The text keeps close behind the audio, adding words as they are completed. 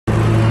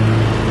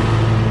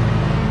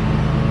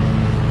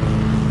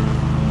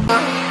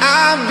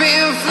I've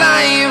been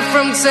flying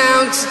from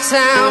town to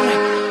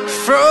town,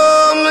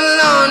 from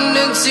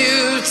London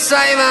to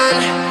Taiwan.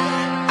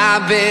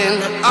 I've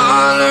been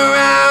all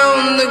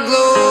around the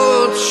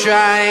globe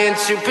trying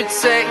to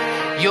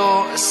protect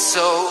your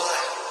soul.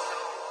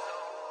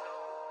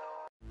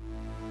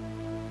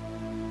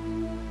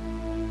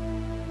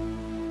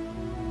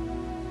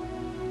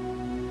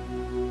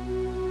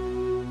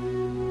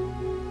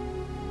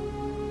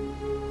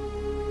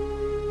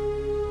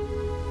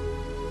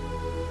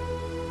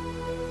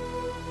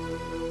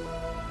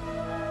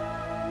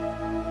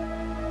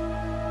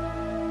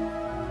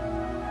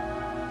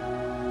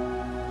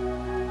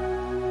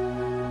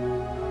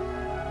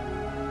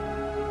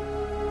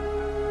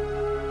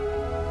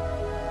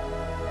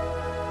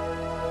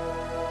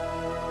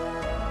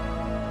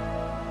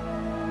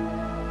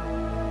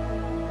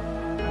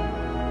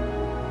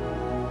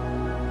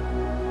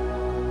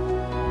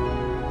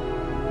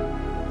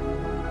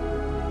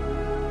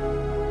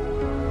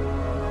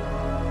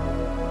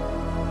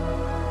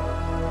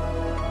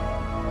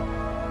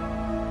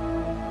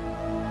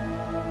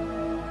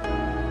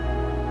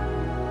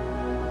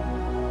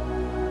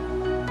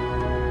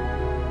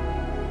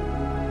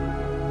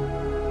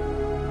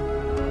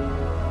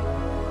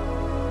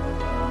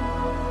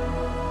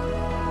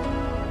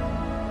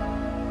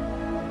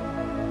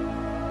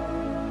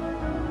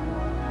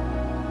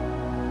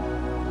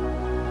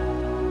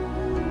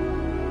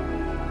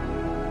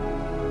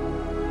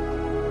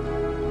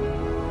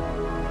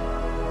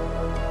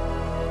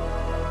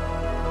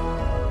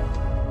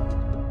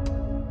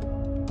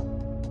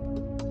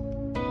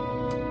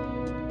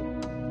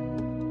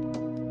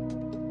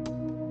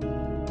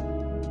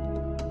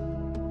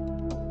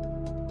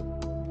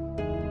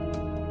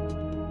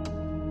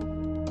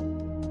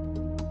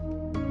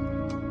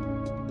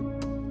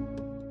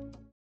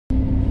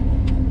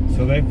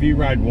 So that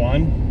V-Ride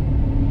 1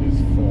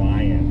 is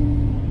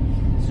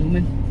flying.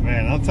 Zooming?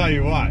 Man, I'll tell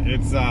you what,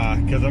 it's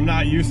because I'm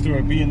not used to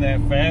it being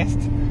that fast.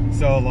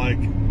 So like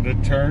the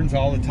turns,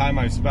 all the time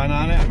I've spent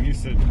on it, I'm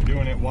used to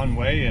doing it one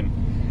way,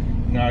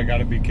 and now I got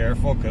to be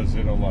careful because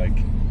it'll like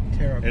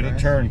it'll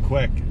turn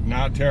quick.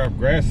 Not tear up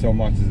grass so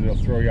much as it'll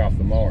throw you off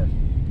the mower.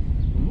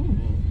 Ooh.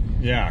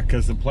 Yeah,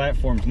 because the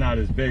platform's not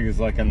as big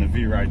as like on the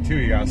V-Ride 2.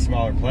 You got a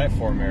smaller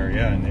platform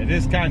area, and it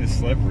is kind of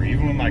slippery.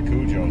 Even with my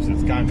Cujos,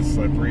 it's kind of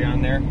slippery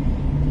on there.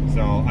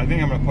 So I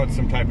think I'm gonna put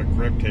some type of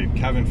grip tape.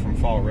 Kevin from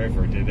Fall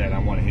River did that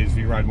on one of his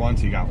V-Ride ones.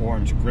 He got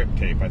orange grip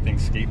tape, I think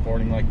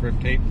skateboarding like grip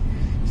tape.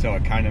 So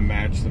it kind of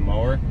matched the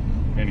mower,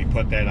 and he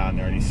put that on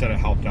there, and he said it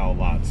helped out a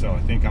lot. So I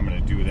think I'm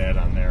gonna do that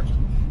on there.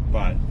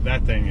 But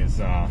that thing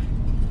is,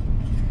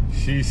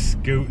 she's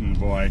scooting,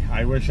 boy.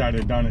 I wish I'd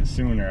have done it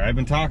sooner. I've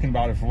been talking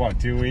about it for what,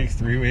 2 weeks,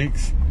 3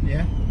 weeks?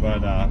 Yeah.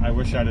 But I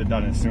wish I'd have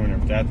done it sooner,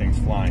 but that thing's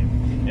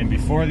flying. And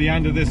before the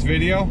end of this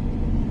video,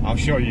 I'll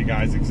show you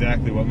guys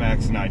exactly what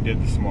Max and I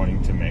did this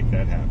morning to make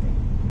that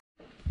happen.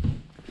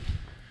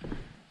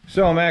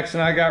 So Max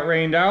and I got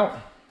rained out,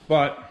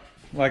 but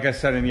like I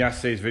said in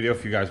yesterday's video,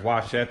 if you guys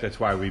watched that, that's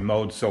why we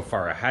mowed so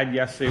far ahead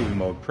yesterday. We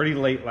mowed pretty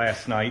late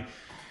last night,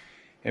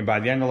 and by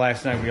the end of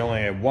last night, we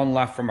only had one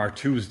left from our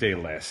Tuesday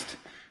list.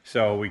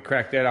 So we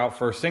cracked that out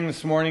first thing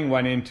this morning,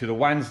 went into the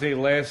Wednesday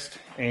list,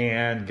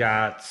 and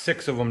got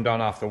 6 of them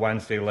done off the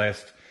Wednesday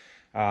list.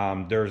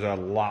 There's a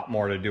lot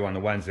more to do on the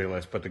Wednesday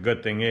list, but the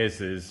good thing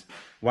is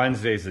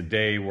Wednesday's a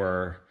day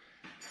where,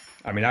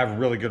 I mean, I have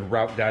really good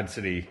route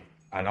density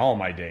on all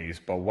my days,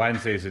 but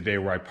Wednesday's a day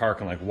where I park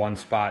in like one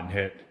spot and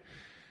hit,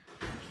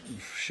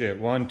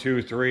 1,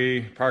 2,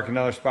 3, park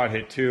another spot,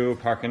 hit 2,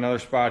 park another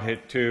spot,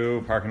 hit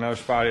 2, park another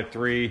spot, hit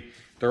 3.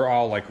 They're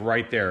all like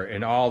right there,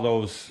 and all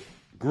those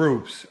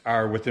groups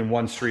are within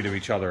one street of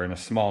each other in a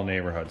small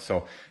neighborhood.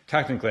 So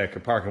technically I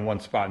could park in one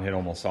spot and hit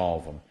almost all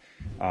of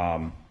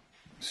them.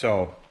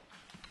 So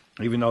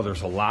even though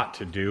there's a lot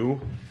to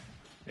do,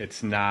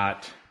 it's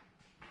not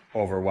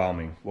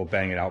overwhelming. We'll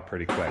bang it out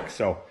pretty quick.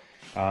 So,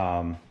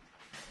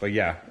 but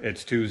yeah,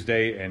 it's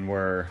Tuesday and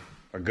we're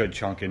a good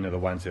chunk into the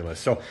Wednesday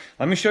list. So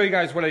let me show you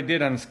guys what I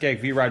did on the Skag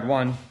V-Ride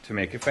 1 to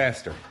make it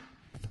faster.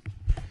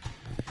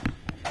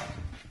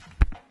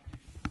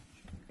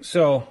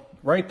 So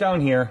right down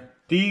here,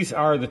 these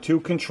are the 2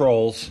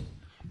 controls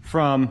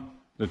from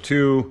the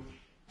 2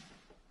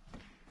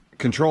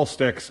 control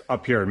sticks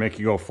up here to make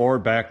you go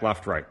forward, back,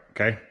 left, right,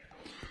 okay?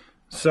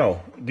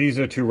 So these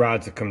are 2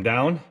 rods that come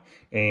down,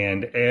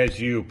 and as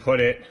you put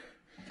it,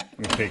 let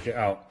me take it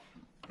out,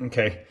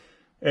 okay?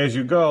 As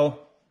you go,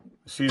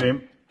 see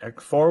them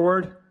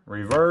forward,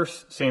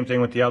 reverse, same thing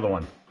with the other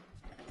one.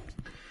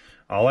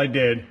 All I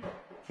did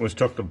was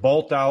took the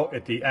bolt out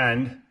at the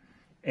end,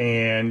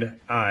 and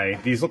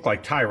these look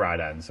like tie rod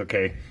ends,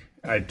 okay?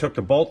 I took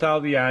the bolt out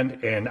of the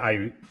end and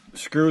I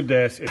screwed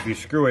this. If you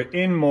screw it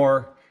in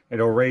more,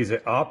 it'll raise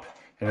it up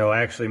and it'll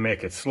actually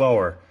make it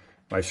slower.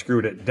 I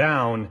screwed it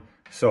down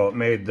so it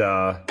made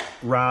the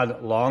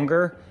rod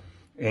longer,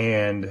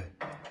 and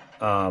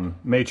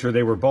made sure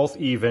they were both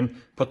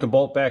even. Put the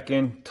bolt back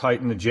in,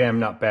 tighten the jam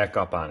nut back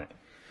up on it.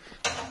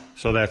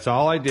 So that's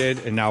all I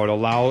did, and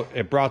now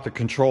it brought the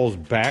controls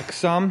back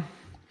some.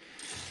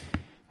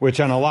 which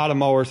on a lot of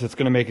mowers, it's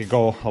going to make it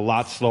go a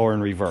lot slower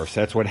in reverse.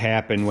 That's what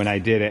happened when I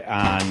did it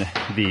on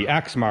the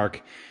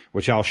X-Mark,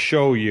 which I'll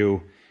show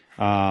you.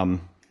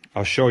 I'll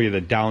show you the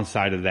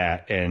downside of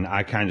that, and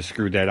I kind of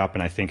screwed that up,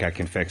 and I think I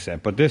can fix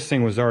that. But this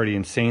thing was already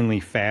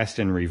insanely fast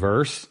in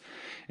reverse,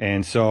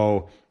 and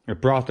so it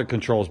brought the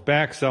controls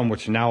back some,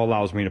 which now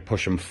allows me to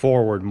push them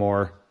forward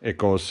more. It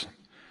goes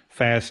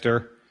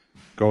faster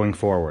going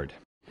forward.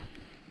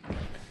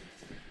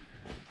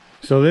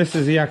 So this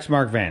is the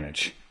X-Mark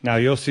Vantage. Now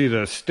you'll see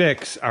the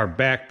sticks are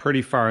back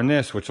pretty far in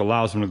this, which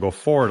allows them to go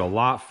forward a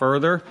lot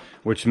further,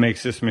 which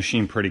makes this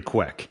machine pretty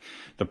quick.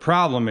 The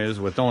problem is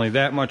with only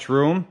that much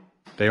room,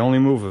 they only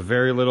move a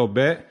very little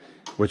bit,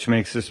 which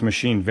makes this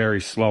machine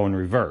very slow in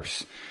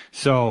reverse.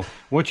 So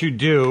what you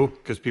do,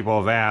 because people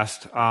have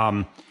asked,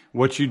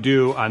 what you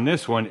do on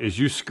this one is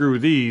you screw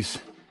these,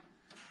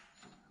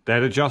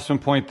 that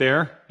adjustment point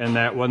there and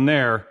that one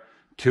there,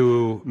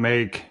 to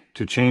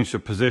change the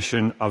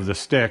position of the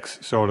sticks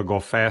so it'll go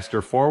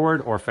faster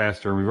forward or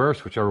faster in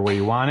reverse, whichever way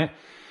you want it.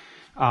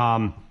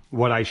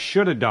 What I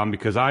should have done,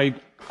 because I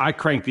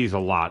cranked these a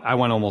lot. I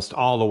went almost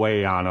all the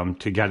way on them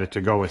to get it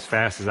to go as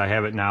fast as I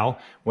have it now.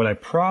 What I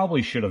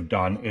probably should have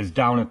done is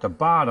down at the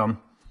bottom,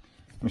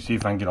 let me see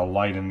if I can get a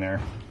light in there.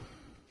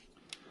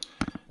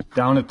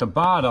 Down at the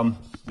bottom,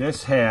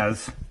 this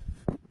has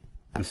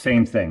the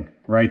same thing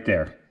right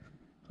there,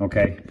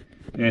 okay?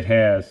 It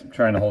has, I'm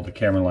trying to hold the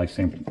camera like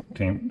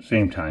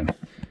same time.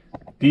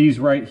 These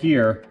right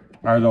here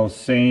are those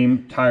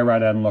same tie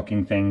rod end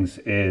looking things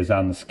as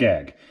on the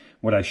Skag.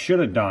 What I should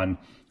have done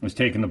was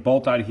taken the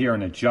bolt out of here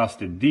and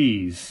adjusted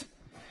these,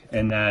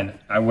 and then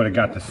I would have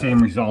got the same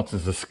results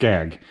as the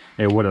Skag.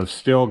 It would have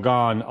still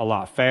gone a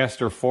lot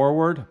faster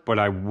forward, but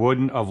I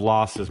wouldn't have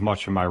lost as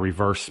much of my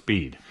reverse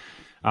speed.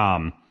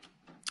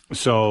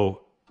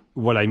 So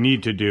what I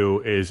need to do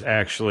is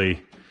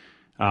actually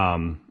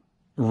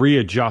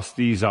readjust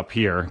these up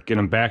here, get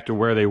them back to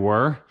where they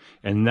were,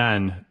 and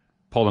then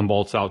pull them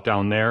bolts out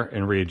down there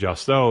and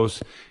readjust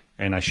those.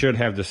 And I should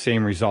have the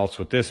same results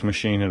with this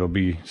machine. It'll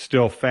be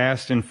still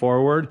fast and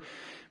forward,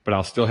 but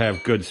I'll still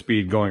have good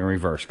speed going in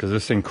reverse, because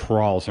this thing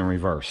crawls in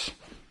reverse.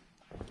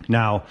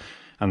 Now,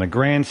 on the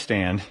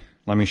grandstand,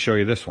 let me show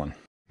you this one.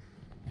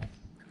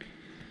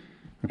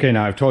 Okay,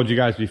 now I've told you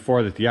guys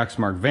before that the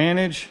X-Mark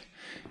Vantage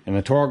and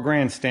the Toro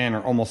Grandstand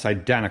are almost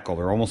identical.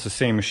 They're almost the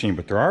same machine,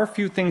 but there are a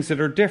few things that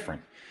are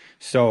different.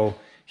 So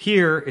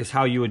here is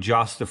how you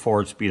adjust the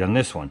forward speed on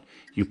this one.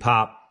 You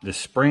pop the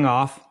spring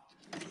off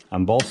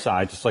on both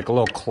sides, just like a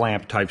little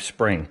clamp type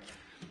spring.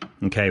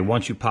 Okay,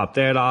 once you pop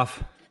that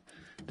off,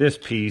 this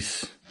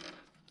piece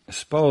is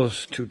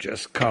supposed to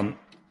just come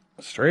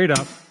straight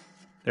up.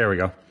 There we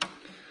go.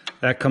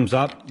 That comes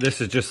up. This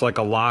is just like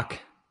a lock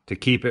to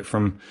keep it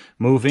from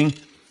moving.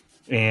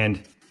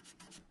 And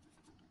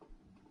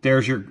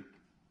there's your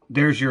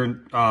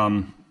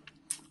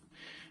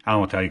I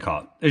don't know what you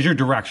call it. There's your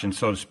direction,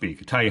 so to speak.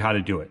 I'll tell you how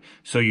to do it.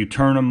 So you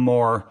turn them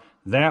more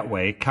that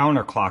way,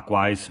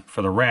 counterclockwise,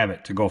 for the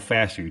rabbit to go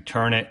faster. You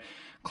turn it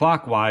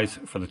clockwise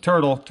for the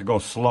turtle to go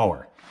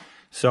slower.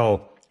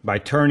 So by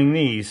turning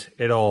these,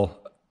 it'll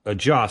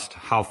adjust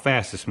how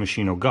fast this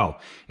machine will go.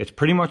 It's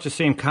pretty much the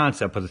same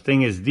concept, but the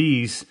thing is,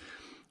 these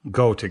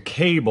go to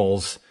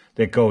cables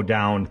that go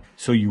down,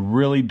 so you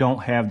really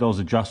don't have those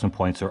adjustment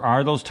points. There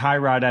are those tie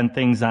rod end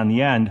things on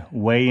the end,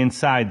 way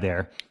inside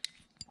there.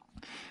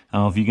 I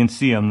don't know if you can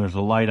see them. There's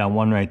a light on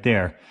one right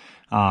there.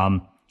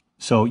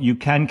 So you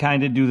can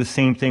kind of do the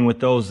same thing with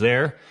those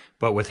there,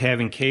 but with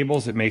having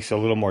cables, it makes it a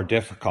little more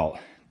difficult.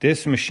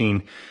 This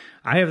machine,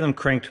 I have them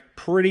cranked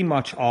pretty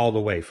much all the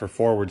way for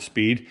forward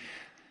speed.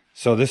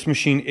 So this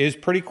machine is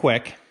pretty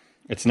quick.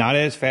 It's not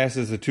as fast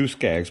as the two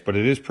Skags, but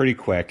it is pretty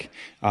quick.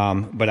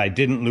 But I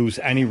didn't lose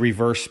any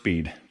reverse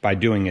speed by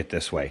doing it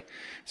this way.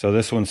 So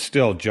this one's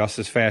still just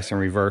as fast in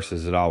reverse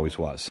as it always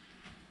was.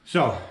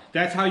 So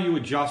that's how you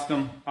adjust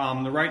them.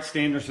 The right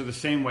standers are the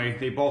same way.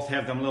 They both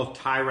have them little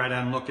tie rod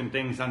end looking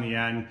things on the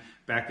end.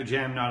 Back the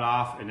jam nut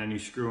off, and then you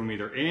screw them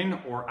either in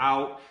or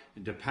out,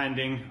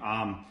 depending.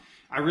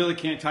 I really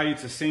can't tell you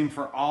it's the same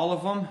for all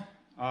of them.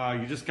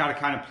 You just got to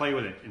kind of play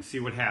with it and see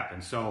what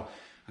happens. So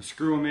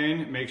screw them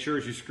in. Make sure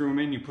as you screw them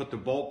in, you put the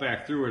bolt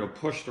back through. It'll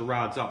push the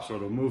rods up, so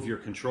it'll move your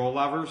control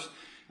levers.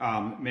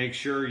 Make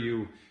sure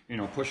you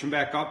push them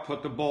back up,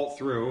 put the bolt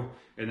through,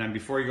 and then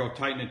before you go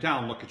tighten it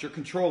down, look at your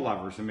control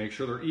levers and make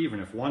sure they're even.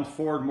 If one's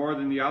forward more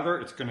than the other,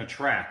 it's going to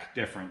track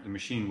different. The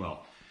machine will.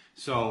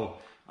 So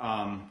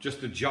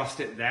just adjust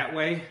it that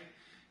way,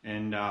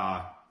 and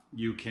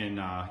you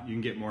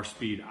can get more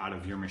speed out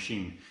of your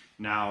machine.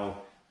 Now,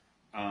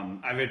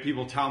 I've had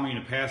people tell me in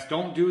the past,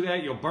 don't do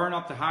that. You'll burn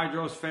up the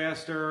hydros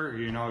faster.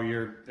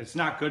 It's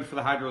not good for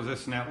the hydros,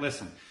 this and that.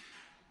 Listen,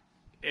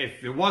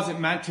 if it wasn't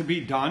meant to be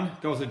done,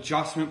 those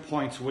adjustment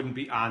points wouldn't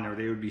be on there.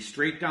 They would be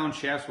straight down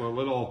shafts with a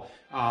little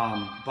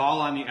ball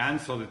on the end,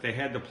 so that they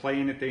had the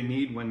plane that they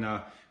need when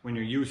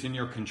you're using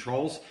your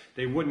controls.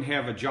 They wouldn't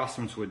have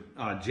adjustments with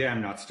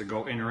jam nuts to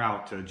go in or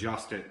out to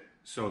adjust it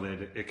so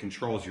that it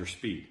controls your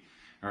speed.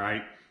 All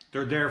right.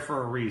 They're there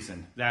for a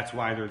reason. That's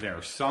why they're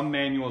there. Some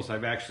manuals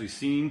I've actually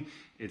seen,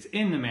 it's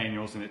in the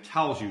manuals and it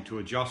tells you to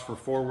adjust for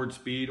forward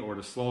speed or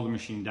to slow the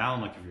machine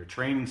down. Like if you're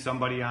training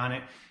somebody on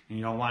it and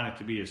you don't want it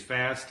to be as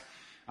fast,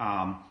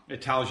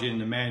 it tells you in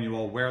the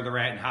manual where they're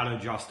at and how to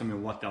adjust them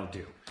and what they'll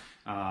do.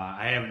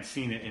 I haven't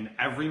seen it in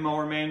every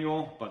mower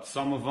manual, but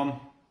some of them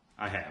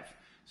I have.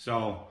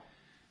 So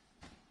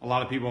a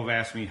lot of people have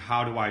asked me,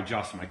 how do I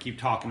adjust them? I keep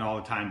talking all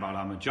the time about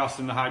I'm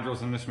adjusting the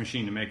hydros in this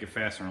machine to make it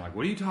faster. And I'm like,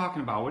 what are you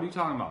talking about? What are you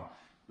talking about?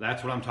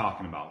 That's what I'm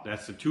talking about.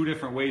 That's the two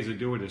different ways to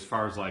do it as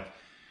far as like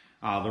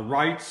the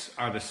rights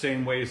are the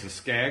same way as the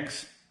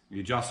Skags.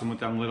 You adjust them with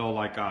them little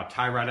like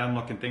tie rod end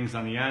looking things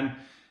on the end.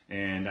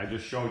 And I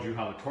just showed you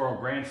how the Toro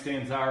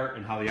grandstands are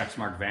and how the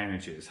Exmark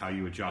Vantage is, how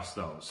you adjust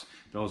those.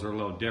 Those are a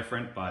little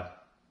different,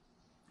 but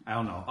I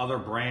don't know. Other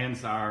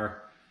brands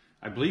are,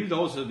 I believe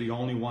those are the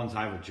only ones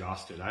I've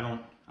adjusted. I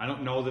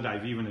don't know that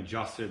I've even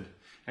adjusted.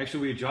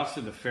 Actually, we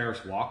adjusted the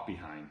Ferris walk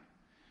behind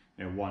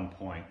at one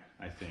point,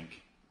 I think.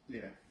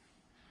 Yeah.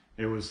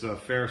 It was the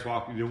Ferris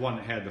walk, the one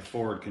that had the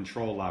forward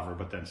control lever,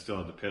 but then still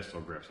had the pistol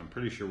grips. I'm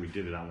pretty sure we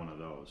did it on one of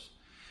those.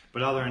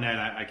 But other than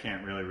that, I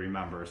can't really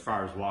remember. As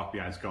far as walk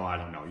behinds go, I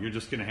don't know. You're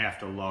just going to have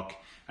to look.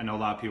 I know a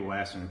lot of people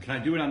ask me, can I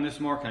do it on this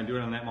mower? Can I do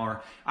it on that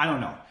mower? I don't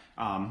know.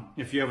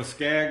 If you have a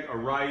Skag, a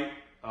Wright,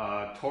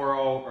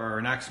 Toro, or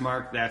an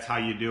Exmark, that's how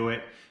you do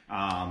it.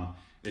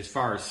 As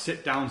far as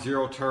sit down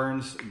zero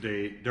turns,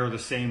 they're the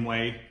same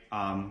way.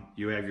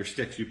 You have your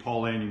sticks you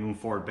pull in, you move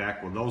forward,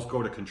 back. Well, those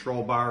go to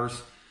control bars,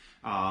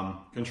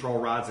 control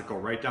rods that go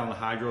right down the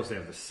hydros. They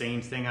have the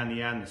same thing on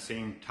the end, the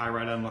same tie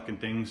rod end looking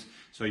things,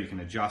 so you can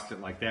adjust it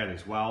like that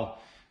as well.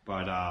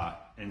 But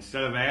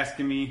instead of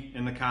asking me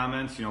in the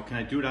comments, you know, can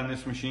I do it on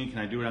this machine? Can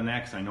I do it on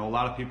that? Because I know a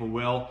lot of people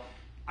will.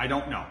 I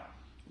don't know.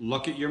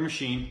 Look at your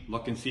machine.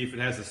 Look and see if it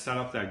has a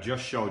setup that I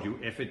just showed you.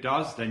 If it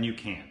does, then you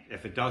can.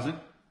 If it doesn't,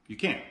 you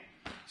can't.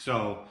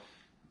 So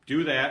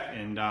do that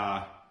and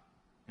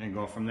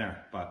go from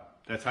there. But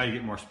that's how you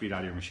get more speed out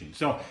of your machine.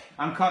 So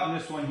I'm cutting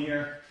this one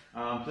here.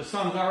 The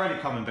sun's already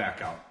coming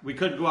back out. We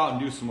could go out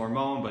and do some more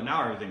mowing, but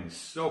now everything's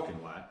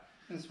soaking wet.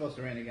 It's supposed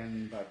to rain again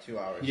in about 2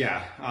 hours.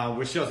 Yeah,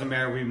 which doesn't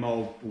matter. We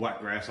mow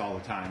wet grass all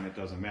the time. It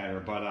doesn't matter.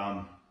 But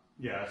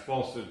yeah, it's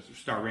supposed to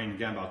start raining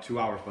again in about 2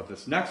 hours. But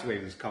this next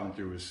wave that's coming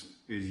through is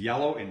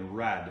yellow and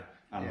red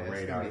on the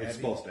radar. It's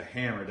supposed to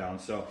hammer down.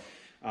 So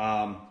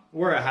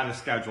we're ahead of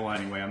schedule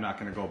anyway. I'm not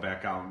going to go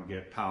back out and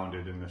get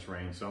pounded in this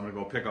rain. So I'm going to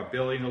go pick up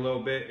Billy in a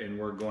little bit, and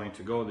we're going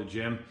to go to the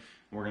gym.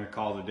 We're going to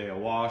call the day a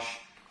wash.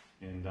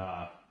 And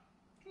not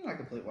a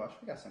complete wash.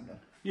 We got some done.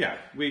 Yeah,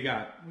 we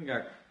got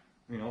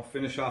you know,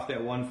 finish off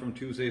that one from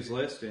Tuesday's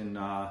list, and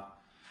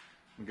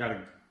we got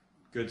a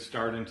good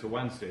start into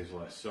Wednesday's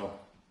list. So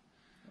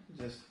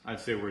I'd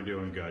say we're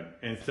doing good.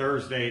 And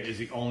Thursday is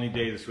the only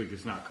day this week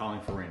that's not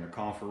calling for rain. They're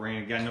calling for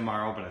rain again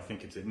tomorrow, but I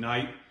think it's at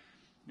night.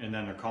 And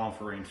then they're calling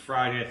for rain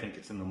Friday. I think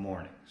it's in the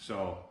morning.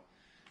 So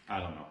I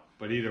don't know.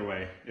 But either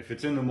way, if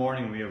it's in the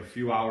morning, we have a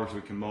few hours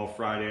we can mow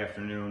Friday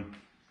afternoon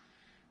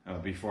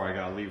before I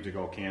got to leave to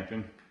go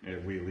camping.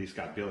 We at least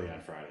got Billy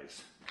on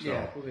Fridays. So,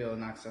 yeah, we'll be able to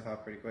knock stuff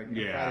out pretty quick.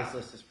 Yeah. Friday's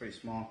list is pretty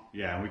small.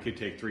 Yeah, and we could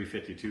take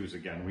 352s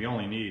again. The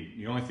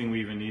only thing we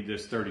even need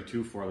this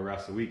 32 for the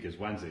rest of the week is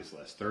Wednesday's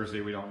list.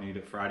 Thursday we don't need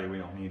it. Friday we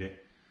don't need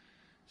it.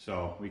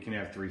 So we can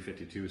have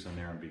 352s in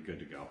there and be good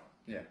to go.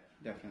 Yeah,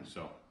 definitely.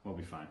 So we'll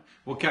be fine.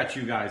 We'll catch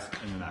you guys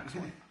in the next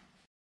one.